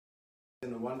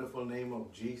wonderful name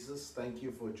of Jesus. Thank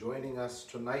you for joining us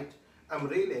tonight. I'm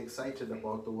really excited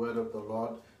about the word of the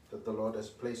Lord that the Lord has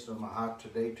placed on my heart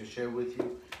today to share with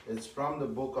you. It's from the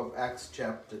book of Acts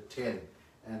chapter 10.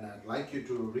 And I'd like you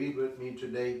to read with me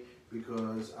today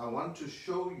because I want to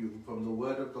show you from the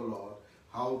word of the Lord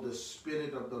how the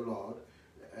Spirit of the Lord,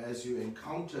 as you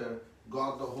encounter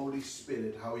God the Holy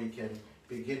Spirit, how He can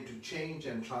begin to change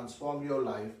and transform your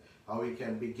life, how He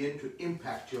can begin to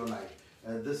impact your life.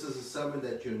 This is a sermon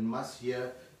that you must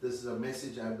hear. This is a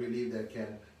message I believe that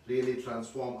can really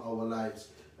transform our lives.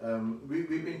 We've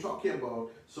been talking about,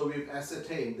 so we've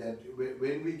ascertained that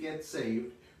when we get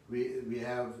saved, we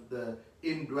have the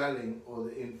indwelling or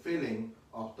the infilling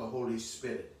of the Holy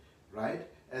Spirit, right?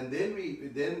 And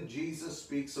then Jesus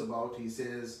speaks about, He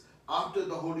says, after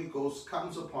the Holy Ghost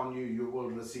comes upon you, you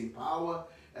will receive power.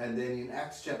 And then in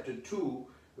Acts chapter 2,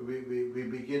 we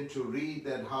begin to read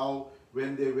that how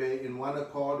when they were in one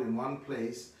accord, in one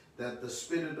place, that the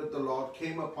Spirit of the Lord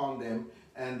came upon them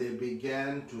and they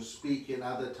began to speak in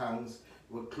other tongues,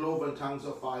 with cloven tongues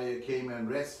of fire came and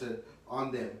rested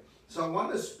on them. So I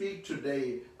want to speak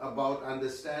today about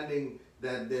understanding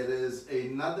that there is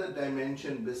another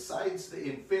dimension besides the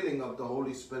infilling of the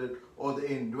Holy Spirit or the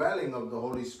indwelling of the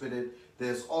Holy Spirit.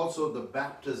 There's also the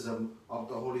baptism of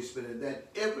the Holy Spirit that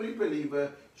every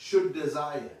believer should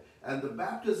desire. And the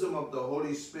baptism of the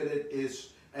Holy Spirit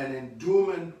is an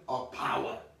endowment of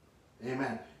power.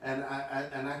 Amen. And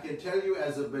I can tell you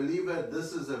as a believer,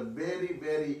 this is a very,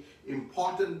 very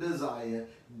important desire.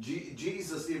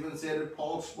 Jesus even said it,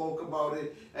 Paul spoke about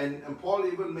it, and Paul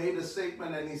even made a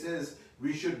statement and he says,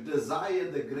 we should desire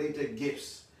the greater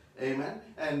gifts. Amen.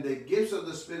 And the gifts of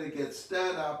the Spirit get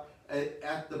stirred up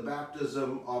at the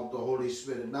baptism of the Holy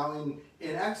Spirit. Now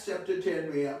in Acts chapter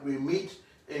 10, we meet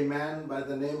a man by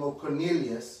the name of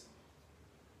Cornelius.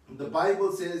 The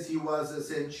Bible says he was a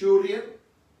centurion,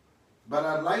 but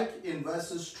I like in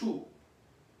verses 2,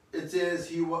 it says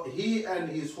he and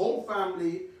his whole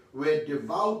family were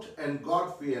devout and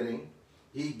God-fearing.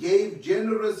 He gave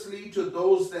generously to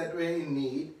those that were in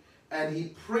need, and he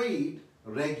prayed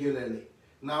regularly.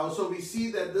 Now, so we see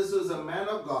that this is a man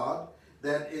of God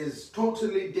that is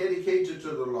totally dedicated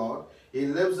to the Lord. He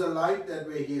lives a life that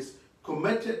where he's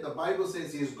committed. The Bible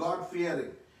says he's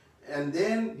God-fearing. And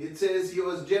then it says he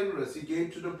was generous. He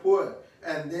gave to the poor.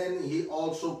 And then he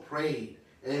also prayed.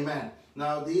 Amen.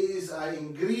 Now these are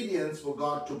ingredients for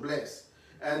God to bless.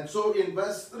 And so in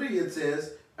verse 3 it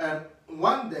says, and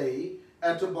one day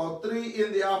at about 3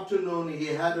 in the afternoon he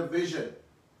had a vision.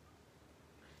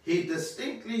 He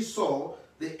distinctly saw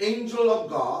the angel of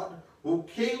God who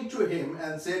came to him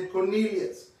and said,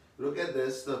 Cornelius. Look at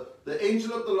this. The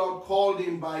angel of the Lord called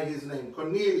him by his name,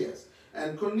 Cornelius.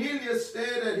 And Cornelius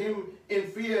stared at him in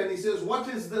fear and he says, what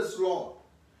is this, Lord?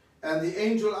 And the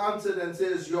angel answered and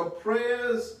says, your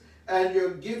prayers and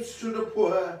your gifts to the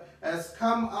poor has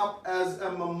come up as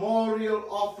a memorial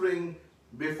offering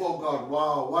before God.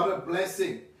 Wow, what a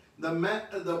blessing.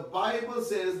 The Bible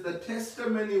says the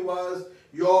testimony was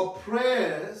your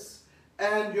prayers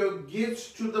and your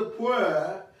gifts to the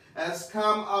poor has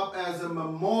come up as a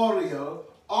memorial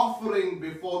offering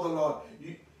before the Lord.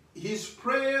 His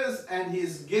prayers and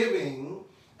his giving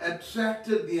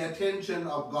attracted the attention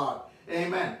of God.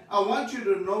 Amen. I want you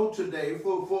to know today,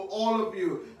 for all of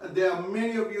you, there are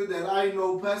many of you that I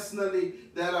know personally,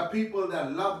 there are people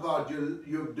that love God.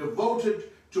 You're devoted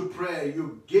to prayer.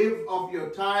 You give of your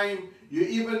time. You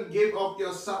even give of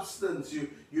your substance.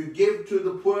 You give to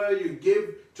the poor. You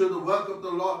give to the work of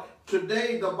the Lord.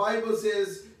 Today, the Bible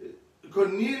says,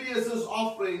 Cornelius'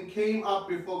 offering came up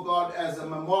before God as a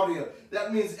memorial.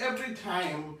 That means every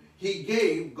time he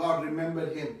gave, God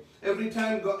remembered him. Every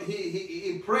time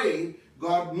he prayed,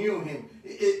 God knew him.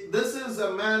 This is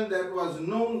a man that was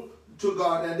known to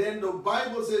God. And then the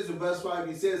Bible says in verse 5,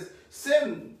 he says,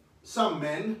 send some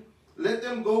men, let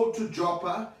them go to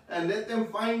Joppa, and let them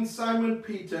find Simon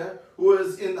Peter, who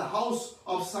is in the house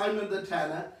of Simon the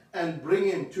tanner, and bring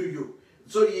him to you.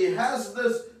 So he has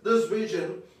this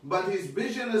vision, but his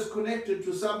vision is connected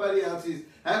to somebody else. He's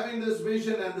having this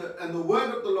vision, and the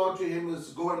word of the Lord to him is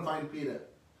go and find Peter.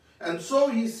 And so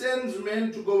he sends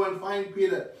men to go and find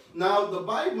Peter. Now the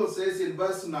Bible says in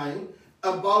verse 9,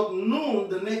 about noon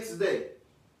the next day.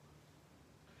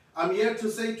 I'm here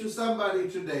to say to somebody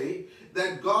today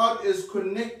that God is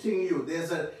connecting you.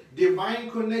 There's a divine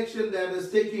connection that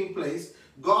is taking place.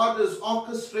 God is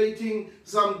orchestrating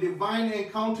some divine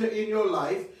encounter in your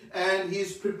life, and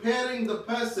he's preparing the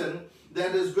person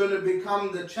that is going to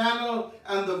become the channel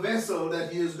and the vessel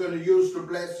that he is going to use to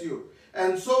bless you.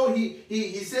 And so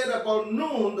he said about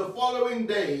noon the following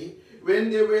day, when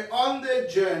they were on their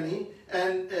journey,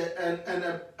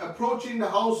 approaching the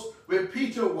house where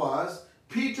Peter was,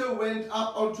 Peter went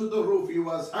up onto the roof. He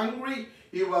was hungry.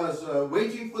 He was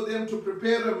waiting for them to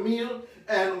prepare a meal.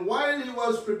 And while he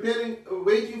was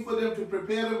waiting for them to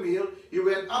prepare a meal, he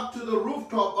went up to the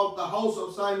rooftop of the house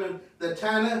of Simon the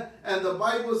tanner. And the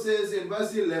Bible says in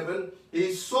verse 11,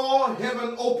 he saw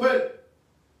heaven open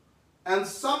and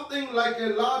something like a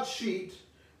large sheet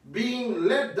being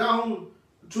let down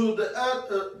to the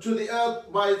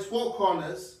earth by its four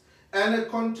corners, and it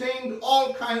contained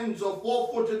all kinds of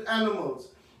four-footed animals,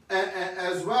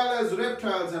 as well as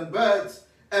reptiles and birds.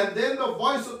 And then the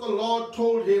voice of the Lord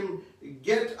told him,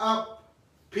 "Get up,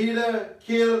 Peter,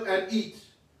 kill and eat."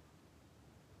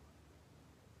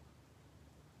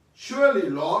 "Surely,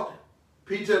 Lord,"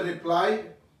 Peter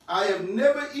replied, "I have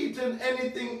never eaten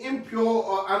anything impure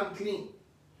or unclean."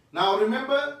 Now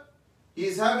remember,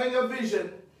 he's having a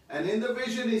vision, and in the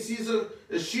vision he sees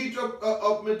a sheet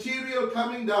of material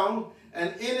coming down,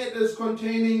 and in it is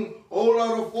containing a whole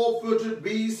lot of four-footed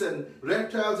beasts and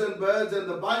reptiles and birds, and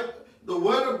the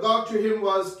word of God to him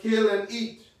was, "Kill and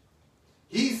eat."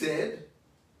 He said,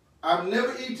 "I've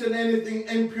never eaten anything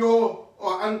impure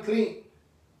or unclean."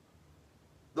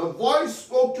 The voice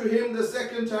spoke to him the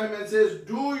second time and says,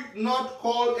 "Do not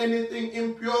call anything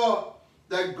impure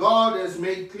that God has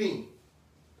made clean."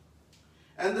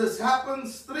 And this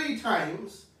happens 3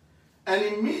 times, and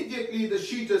immediately the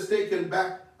sheet is taken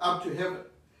back up to heaven.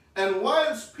 And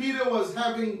whilst Peter was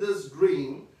having this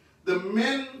dream, the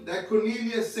men that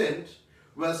Cornelius sent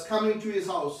was coming to his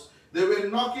house. They were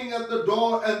knocking at the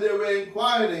door and they were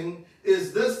inquiring,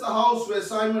 "Is this the house where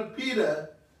Simon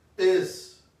Peter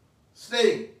is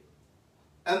staying?"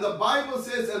 And the Bible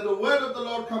says, and the word of the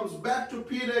Lord comes back to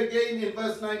Peter again in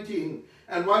verse 19.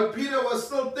 And while Peter was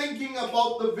still thinking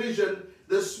about the vision,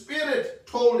 the Spirit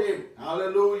told him,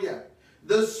 hallelujah,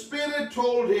 the Spirit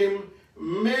told him,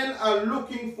 "Men are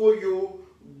looking for you.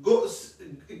 Go,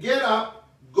 get up,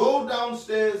 go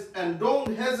downstairs, and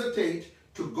don't hesitate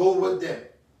to go with them."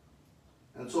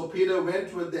 And so Peter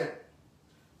went with them.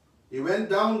 He went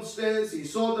downstairs, he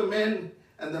saw the men,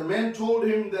 and the men told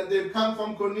him that they'd come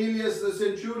from Cornelius the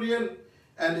centurion,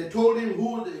 and they told him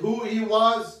who he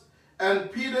was,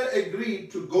 and Peter agreed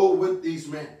to go with these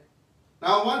men.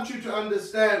 Now I want you to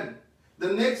understand,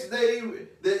 the next day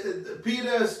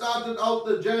Peter started out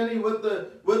the journey with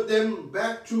them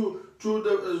back to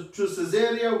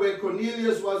Caesarea, where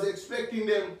Cornelius was expecting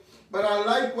them. But I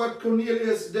like what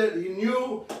Cornelius did. He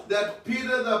knew that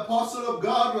Peter, the apostle of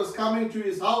God, was coming to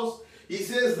his house. He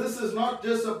says, "This is not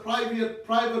just a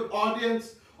private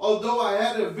audience. Although I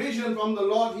had a vision from the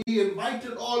Lord," he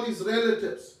invited all his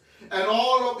relatives and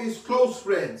all of his close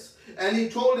friends. And he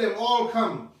told them, "All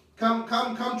come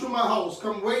to my house.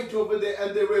 Come wait over there."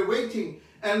 And they were waiting.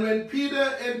 And when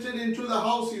Peter entered into the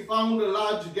house, he found a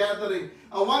large gathering.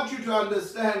 I want you to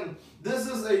understand, this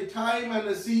is a time and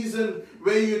a season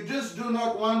where you just do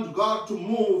not want God to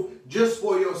move just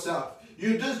for yourself.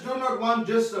 You just do not want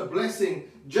just a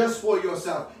blessing just for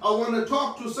yourself. I want to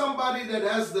talk to somebody that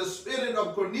has the spirit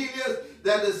of Cornelius,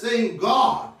 that is saying,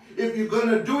 "God, if you're going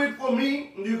to do it for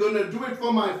me, you're going to do it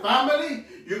for my family,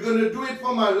 you're going to do it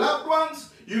for my loved ones,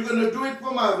 you're going to do it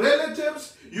for my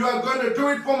relatives, you are going to do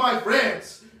it for my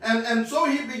friends." And so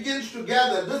he begins to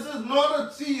gather. This is not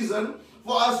a season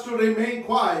for us to remain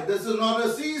quiet. This is not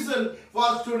a season for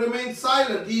us to remain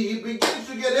silent. He begins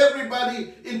to get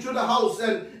everybody into the house,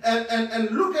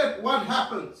 and look at what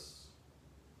happens.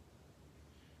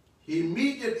 He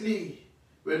immediately,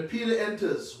 when Peter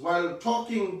enters, while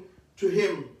talking to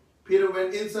him, Peter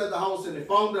went inside the house and he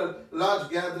found a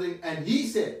large gathering, and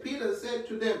Peter said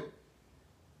to them,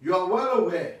 "You are well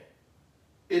aware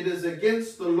it is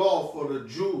against the law for a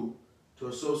Jew to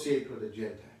associate with a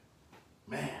Gentile."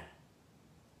 Man,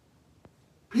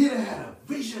 Peter had a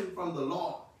vision from the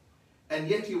Lord, and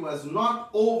yet he was not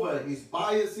over his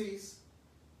biases.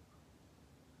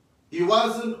 He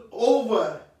wasn't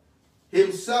over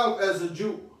himself as a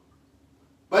Jew.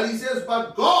 But he says,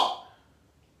 "But God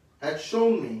had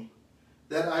shown me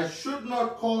that I should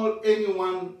not call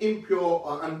anyone impure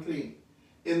or unclean.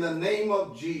 In the name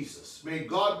of Jesus, may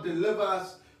God deliver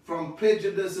us from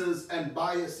prejudices and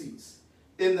biases.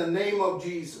 In the name of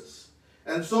Jesus."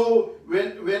 And so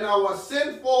when I was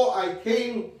sent for, I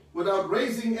came without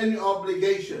raising any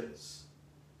obligations.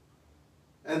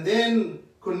 And then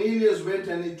Cornelius went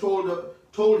and he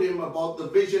told him about the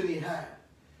vision he had,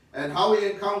 and how he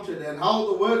encountered, and how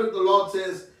the word of the Lord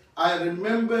says, "I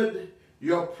remembered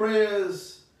your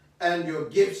prayers and your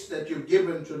gifts that you've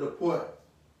given to the poor,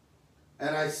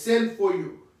 and I sent for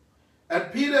you."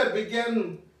 And Peter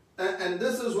began, and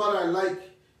this is what I like,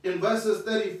 in verses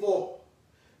 34.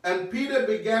 And Peter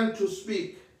began to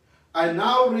speak. I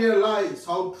now realize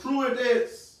how true it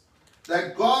is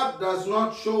that God does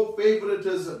not show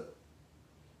favoritism,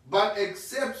 but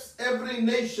accepts every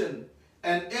nation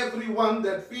and everyone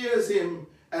that fears him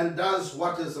and does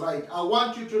what is right. I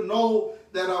want you to know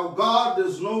that our God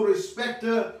is no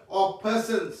respecter of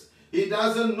persons. He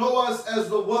doesn't know us as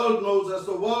the world knows us.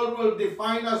 The world will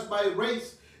define us by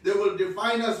race. They will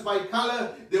define us by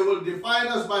color. They will define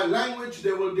us by language.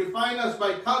 They will define us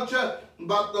by culture.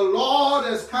 But the Lord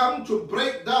has come to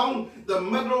break down the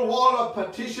middle wall of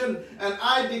partition. And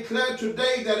I declare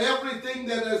today that everything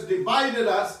that has divided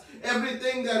us,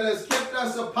 everything that has kept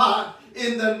us apart,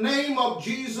 in the name of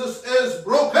Jesus is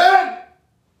broken.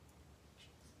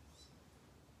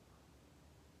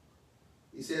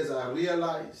 He says, I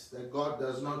realize that God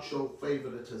does not show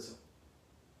favoritism.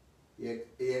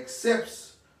 He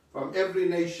accepts from every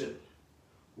nation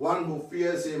one who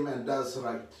fears him and does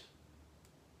right.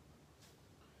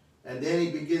 And then he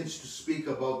begins to speak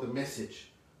about the message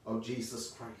of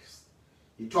Jesus Christ.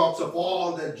 He talks of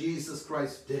all that Jesus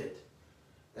Christ did.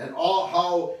 And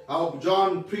all how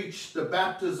John preached the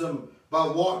baptism by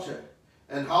water.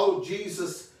 And how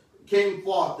Jesus came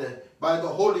forth by the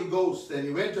Holy Ghost. And he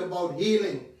went about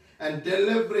healing and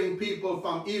delivering people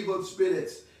from evil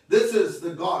spirits. This is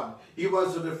the God. He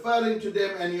was referring to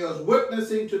them and he was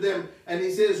witnessing to them. And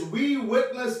he says, we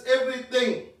witnessed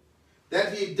everything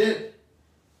that he did.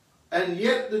 And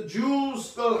yet the Jews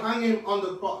still hung him on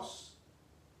the cross.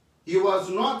 He was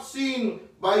not seen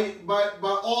by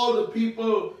all the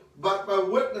people, but by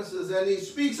witnesses. And he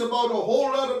speaks about a whole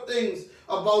lot of things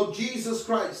about Jesus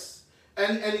Christ.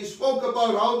 And he spoke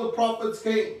about how the prophets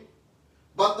came.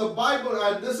 But the Bible,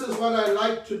 and this is what I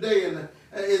like today, and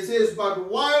it says, but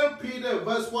while Peter,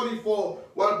 verse 44,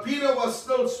 while Peter was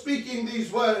still speaking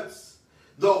these words,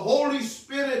 the Holy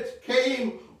Spirit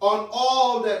came on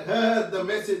all that heard the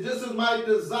message. This is my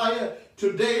desire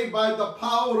today by the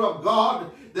power of God,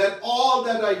 that all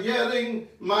that are hearing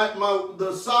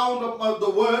the sound of the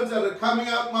words that are coming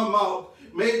out my mouth,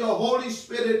 may the Holy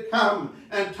Spirit come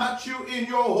and touch you in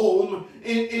your home,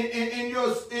 in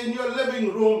your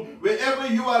living room, wherever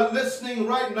you are listening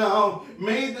right now.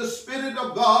 May the Spirit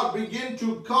of God begin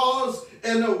to cause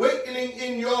an awakening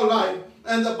in your life.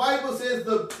 And the Bible says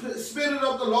the Spirit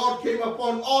of the Lord came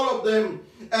upon all of them.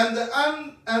 And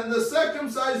the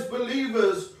circumcised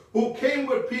believers who came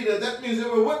with Peter, that means they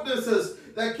were witnesses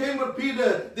that came with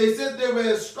Peter, they said they were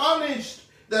astonished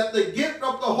that the gift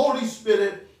of the Holy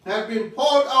Spirit had been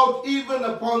poured out even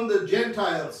upon the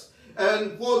Gentiles.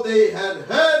 And for they had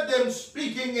heard them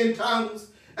speaking in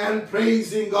tongues and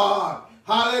praising God.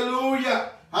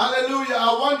 Hallelujah. Hallelujah.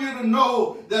 I want you to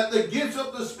know that the gifts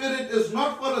of the Spirit is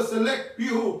not for a select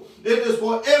few. It is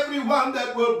for everyone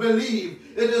that will believe.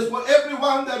 It is for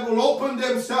everyone that will open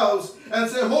themselves and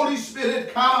say, Holy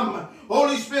Spirit, come.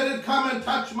 Holy Spirit, come and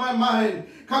touch my mind.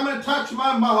 Come and touch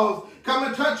my mouth. Come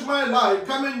and touch my life.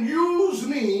 Come and use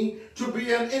me to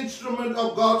be an instrument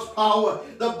of God's power.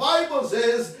 The Bible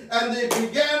says, and they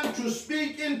began to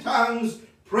speak in tongues,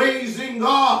 praising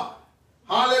God.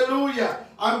 Hallelujah.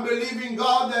 I'm believing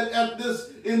God that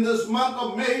in this month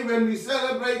of May, when we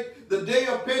celebrate the day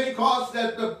of Pentecost,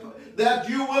 that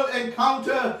you will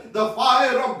encounter the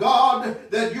fire of God,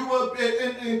 that you will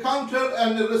encounter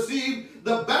and receive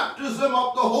the baptism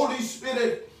of the Holy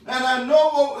Spirit. And I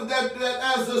know that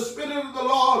as the Spirit of the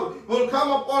Lord will come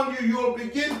upon you, you will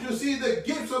begin to see the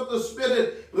gifts of the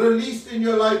Spirit released in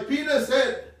your life. Peter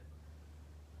said,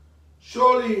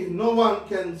 surely no one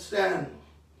can stand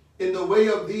in the way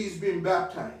of these being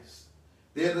baptized.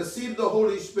 They received the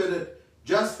Holy Spirit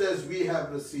just as we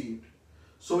have received.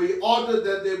 So he ordered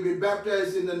that they be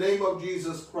baptized in the name of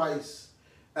Jesus Christ.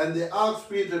 And they asked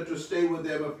Peter to stay with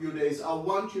them a few days. I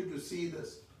want you to see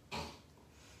this.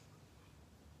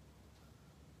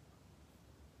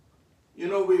 You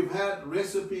know, we've had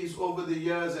recipes over the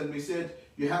years and we said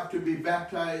you have to be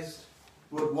baptized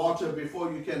with water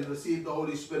before you can receive the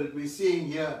Holy Spirit. We're seeing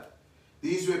here,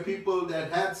 these were people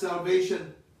that had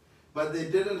salvation, but they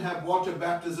didn't have water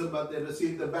baptism, but they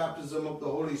received the baptism of the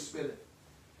Holy Spirit.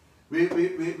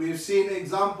 We've seen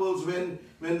examples when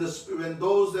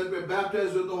those that were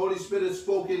baptized with the Holy Spirit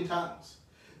spoke in tongues.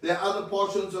 There are other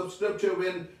portions of Scripture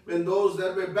when those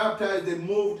that were baptized, they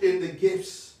moved in the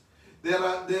gifts. There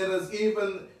is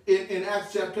even in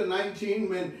Acts chapter 19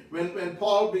 when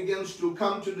Paul begins to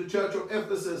come to the church of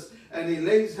Ephesus and he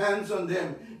lays hands on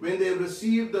them. When they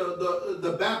received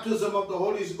the baptism of the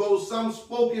Holy Ghost, some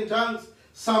spoke in tongues,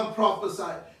 some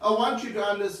prophesied. I want you to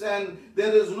understand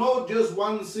there is no just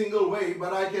one single way,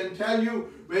 but I can tell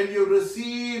you when you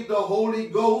receive the Holy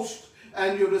Ghost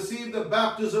and you receive the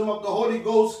baptism of the Holy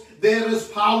Ghost, there is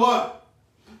power.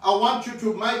 I want you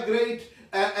to migrate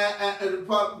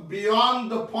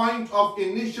beyond the point of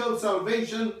initial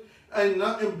salvation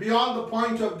and beyond the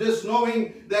point of this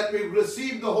knowing that we've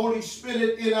received the Holy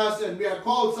Spirit in us and we are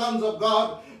called sons of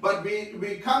God. But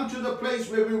we come to the place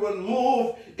where we will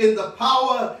move in the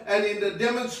power and in the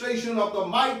demonstration of the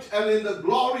might and in the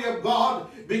glory of God,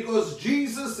 because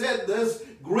Jesus said this,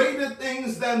 greater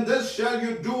things than this shall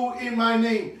you do in my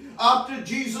name. After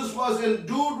Jesus was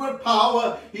endued with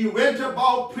power, he went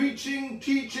about preaching,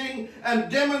 teaching,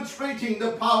 and demonstrating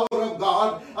the power of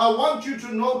God. I want you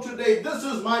to know today, this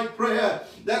is my prayer,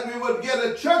 that we would get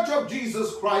a church of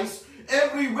Jesus Christ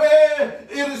everywhere,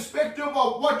 irrespective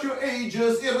of what your age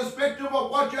is, irrespective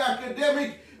of what your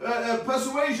academic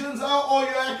persuasions are or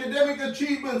your academic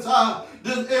achievements are,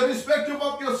 irrespective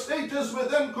of your status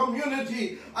within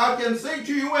community. I can say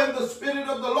to you, when the Spirit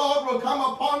of the Lord will come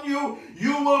upon you,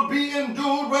 you will be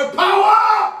endued with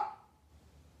power.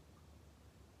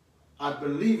 I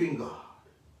believe in God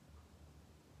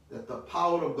that the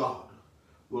power of God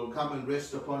will come and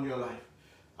rest upon your life.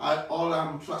 All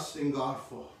I'm trusting God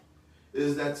for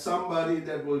is that somebody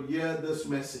that will hear this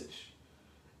message,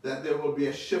 that there will be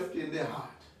a shift in their heart,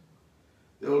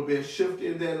 there will be a shift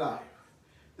in their life,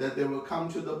 that they will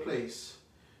come to the place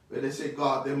where they say,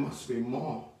 God, there must be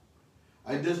more.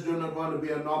 I just do not want to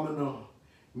be a nominal,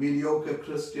 mediocre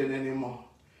Christian anymore,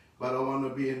 but I want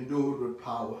to be endued with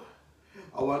power.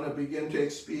 I want to begin to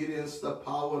experience the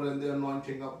power and the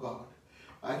anointing of God.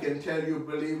 I can tell you,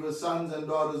 believers, sons and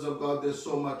daughters of God, there's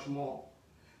so much more.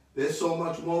 There's so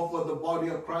much more for the body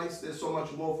of Christ. There's so much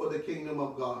more for the kingdom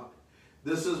of God.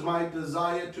 This is my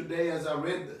desire today. As I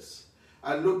read this,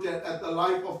 I looked at the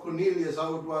life of Cornelius,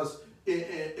 how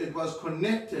it was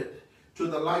connected to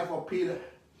the life of Peter.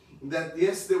 That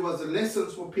yes, there was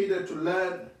lessons for Peter to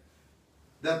learn,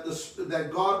 that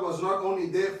God was not only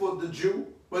there for the Jew,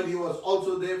 but he was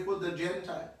also there for the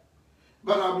Gentile.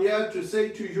 But I'm here to say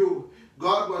to you,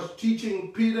 God was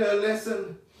teaching Peter a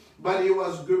lesson, but he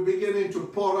was beginning to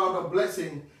pour out a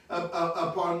blessing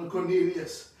upon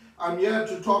Cornelius. I'm here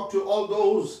to talk to all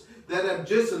those that have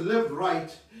just lived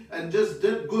right and just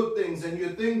did good things, and you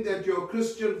think that your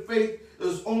Christian faith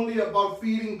is only about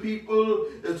feeding people,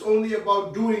 it's only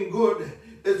about doing good.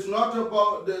 It's not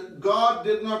about that. God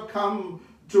did not come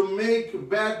to make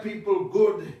bad people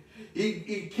good.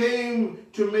 He came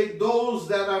to make those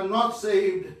that are not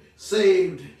saved,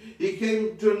 saved. He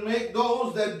came to make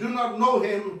those that do not know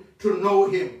him to know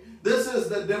him. This is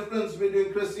the difference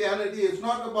between Christianity. It's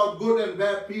not about good and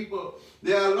bad people.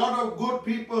 There are a lot of good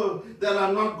people that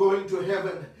are not going to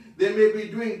heaven. They may be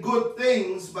doing good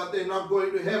things, but they're not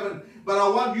going to heaven. But I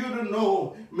want you to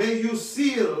know, may you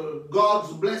seal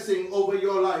God's blessing over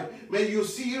your life. May you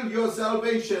seal your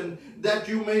salvation, that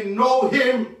you may know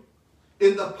him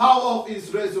in the power of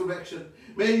his resurrection.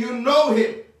 May you know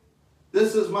him.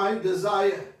 This is my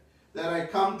desire, that I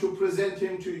come to present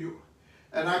him to you.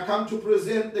 And I come to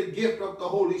present the gift of the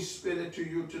Holy Spirit to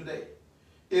you today.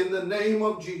 In the name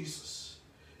of Jesus.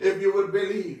 If you would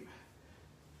believe.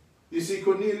 You see,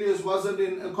 Cornelius wasn't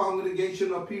in a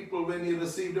congregation of people when he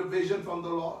received a vision from the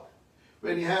Lord.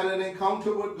 When he had an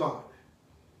encounter with God.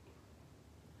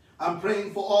 I'm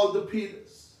praying for all the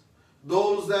Peters.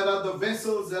 Those that are the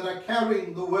vessels that are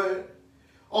carrying the word.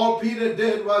 All Peter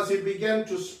did was he began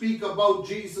to speak about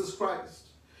Jesus Christ.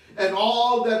 And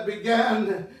all that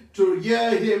began to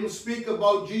hear him speak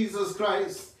about Jesus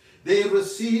Christ, they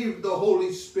received the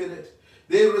Holy Spirit.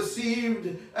 They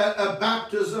received a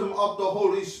baptism of the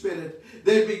Holy Spirit.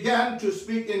 They began to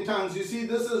speak in tongues. You see,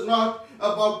 this is not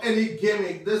about any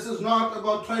gimmick. This is not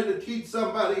about trying to teach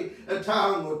somebody a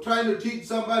tongue or trying to teach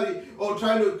somebody or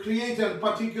trying to create a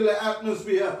particular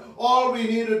atmosphere. All we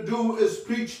need to do is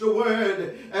preach the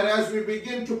word. And as we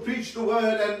begin to preach the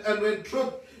word, and when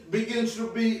truth begins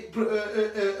to be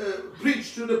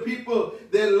preached to the people,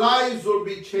 their lives will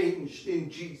be changed in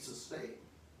Jesus' name.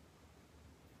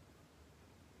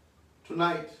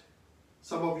 Tonight,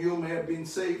 some of you may have been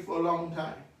saved for a long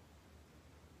time.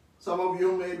 Some of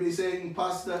you may be saying,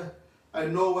 Pastor, I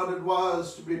know what it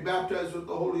was to be baptized with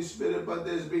the Holy Spirit, but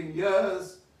there's been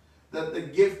years that the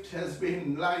gift has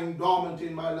been lying dormant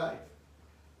in my life.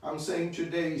 I'm saying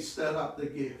today, stir up the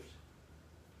gift.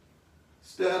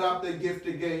 Stir up the gift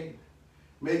again.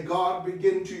 May God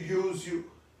begin to use you.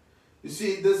 You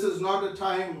see, this is not a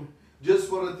time just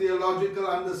for a theological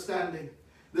understanding.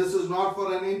 This is not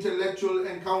for an intellectual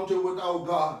encounter with our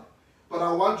God. But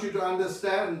I want you to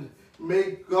understand,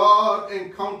 may God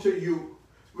encounter you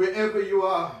wherever you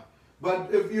are. But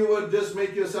if you would just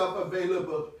make yourself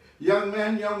available, Young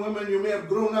men, young women, you may have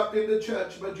grown up in the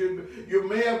church, but you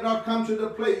may have not come to the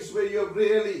place where you have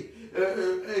really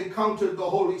encountered the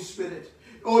Holy Spirit.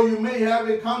 Or you may have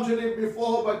encountered it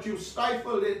before, but you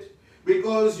stifled it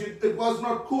because it was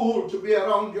not cool to be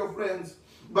around your friends.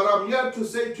 But I'm here to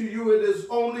say to you, it is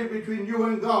only between you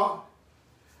and God.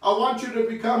 I want you to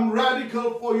become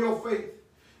radical for your faith.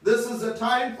 This is a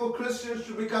time for Christians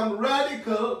to become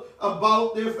radical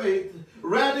about their faith,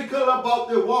 radical about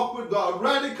their walk with God,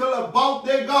 radical about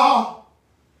their God.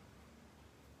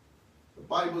 The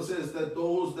Bible says that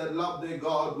those that love their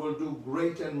God will do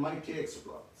great and mighty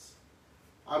exploits.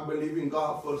 I'm believing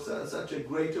God for such a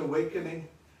great awakening,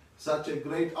 such a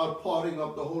great outpouring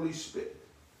of the Holy Spirit.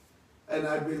 And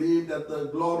I believe that the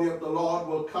glory of the Lord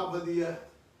will cover the earth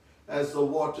as the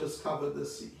waters cover the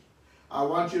sea. I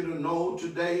want you to know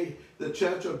today the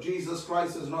Church of Jesus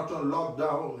Christ is not on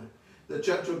lockdown. The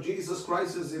Church of Jesus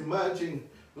Christ is emerging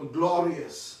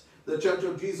glorious. The Church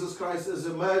of Jesus Christ is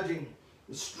emerging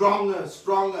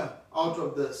stronger out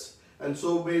of this. And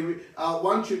so I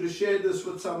want you to share this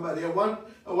with somebody. I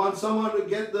want someone to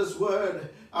get this word.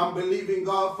 I'm believing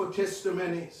God for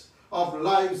testimonies of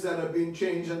lives that have been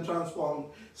changed and transformed.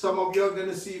 Some of you are going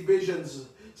to see visions.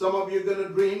 Some of you are going to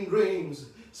dream dreams.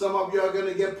 Some of you are going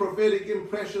to get prophetic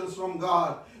impressions from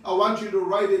God. I want you to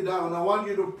write it down. I want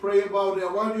you to pray about it.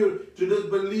 I want you to just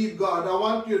believe God. I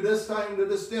want you this time to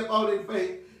just step out in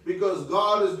faith, because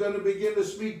God is going to begin to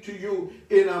speak to you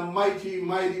in a mighty,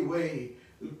 mighty way.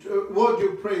 Would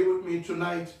you pray with me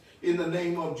tonight in the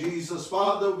name of Jesus?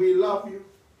 Father, we love you.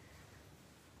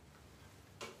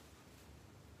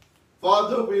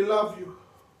 Father, we love you.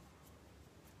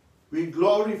 We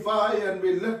glorify and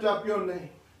we lift up your name.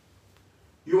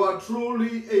 You are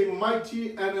truly a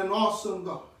mighty and an awesome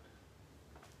God.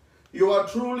 You are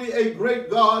truly a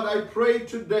great God. I pray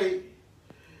today,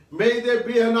 may there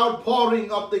be an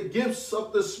outpouring of the gifts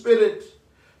of the Spirit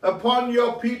upon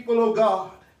your people, O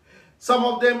God. Some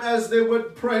of them as they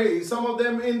would pray, some of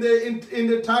them in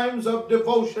the times of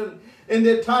devotion, in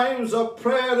the times of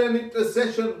prayer and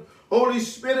intercession. Holy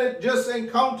Spirit, just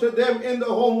encounter them in the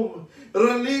home.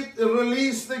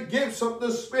 Release the gifts of the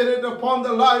Spirit upon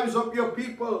the lives of your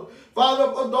people.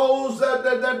 Father, for those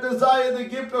that desire the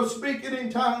gift of speaking in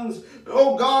tongues,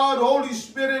 oh God, Holy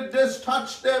Spirit, just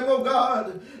touch them, oh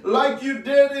God, like you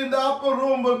did in the upper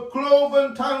room with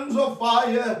cloven tongues of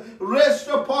fire. Rest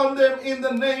upon them in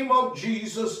the name of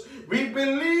Jesus. We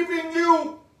believe in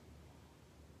you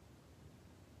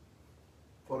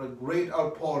for a great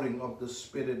outpouring of the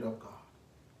Spirit of God.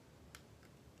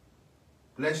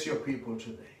 Bless your people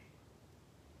today.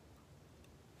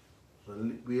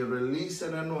 We release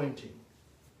an anointing.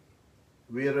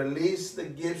 We release the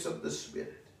gifts of the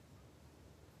Spirit.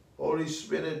 Holy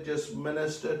Spirit, just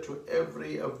minister to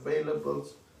every available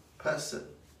person,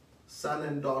 son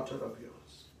and daughter of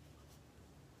yours.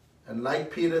 And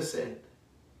like Peter said,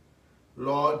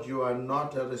 Lord, you are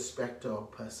not a respecter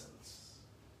of persons.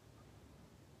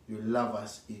 You love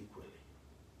us equally.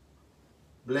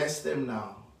 Bless them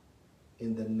now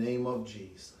in the name of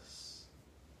Jesus.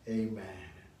 Amen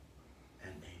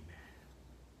and amen.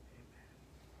 Amen.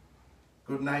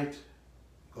 Good night.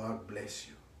 God bless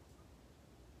you.